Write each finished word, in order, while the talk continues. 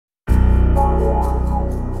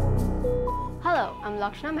I'm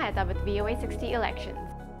Lakshana Mehta with VOA60 Elections.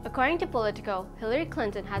 According to Politico, Hillary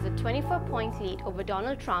Clinton has a 24-point lead over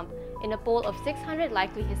Donald Trump in a poll of 600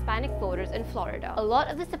 likely Hispanic voters in Florida. A lot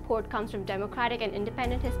of the support comes from Democratic and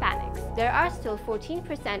Independent Hispanics. There are still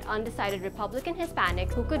 14% undecided Republican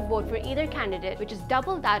Hispanics who could vote for either candidate, which is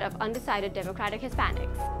double that of undecided Democratic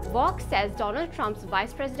Hispanics. Vox says Donald Trump's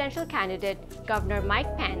vice presidential candidate, Governor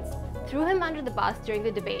Mike Pence, threw him under the bus during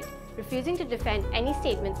the debate, refusing to defend any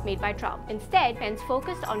statements made by Trump. Instead, Pence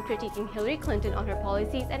focused on critiquing Hillary Clinton on her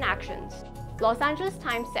policies and actions. Los Angeles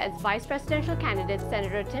Times says vice presidential candidates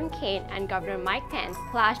Senator Tim Kaine and Governor Mike Pence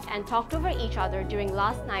clashed and talked over each other during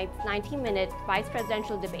last night's 90-minute vice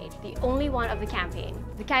presidential debate, the only one of the campaign.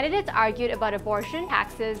 The candidates argued about abortion,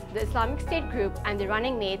 taxes, the Islamic State group, and the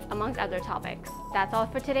running mates, amongst other topics. That's all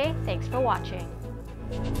for today. Thanks for watching.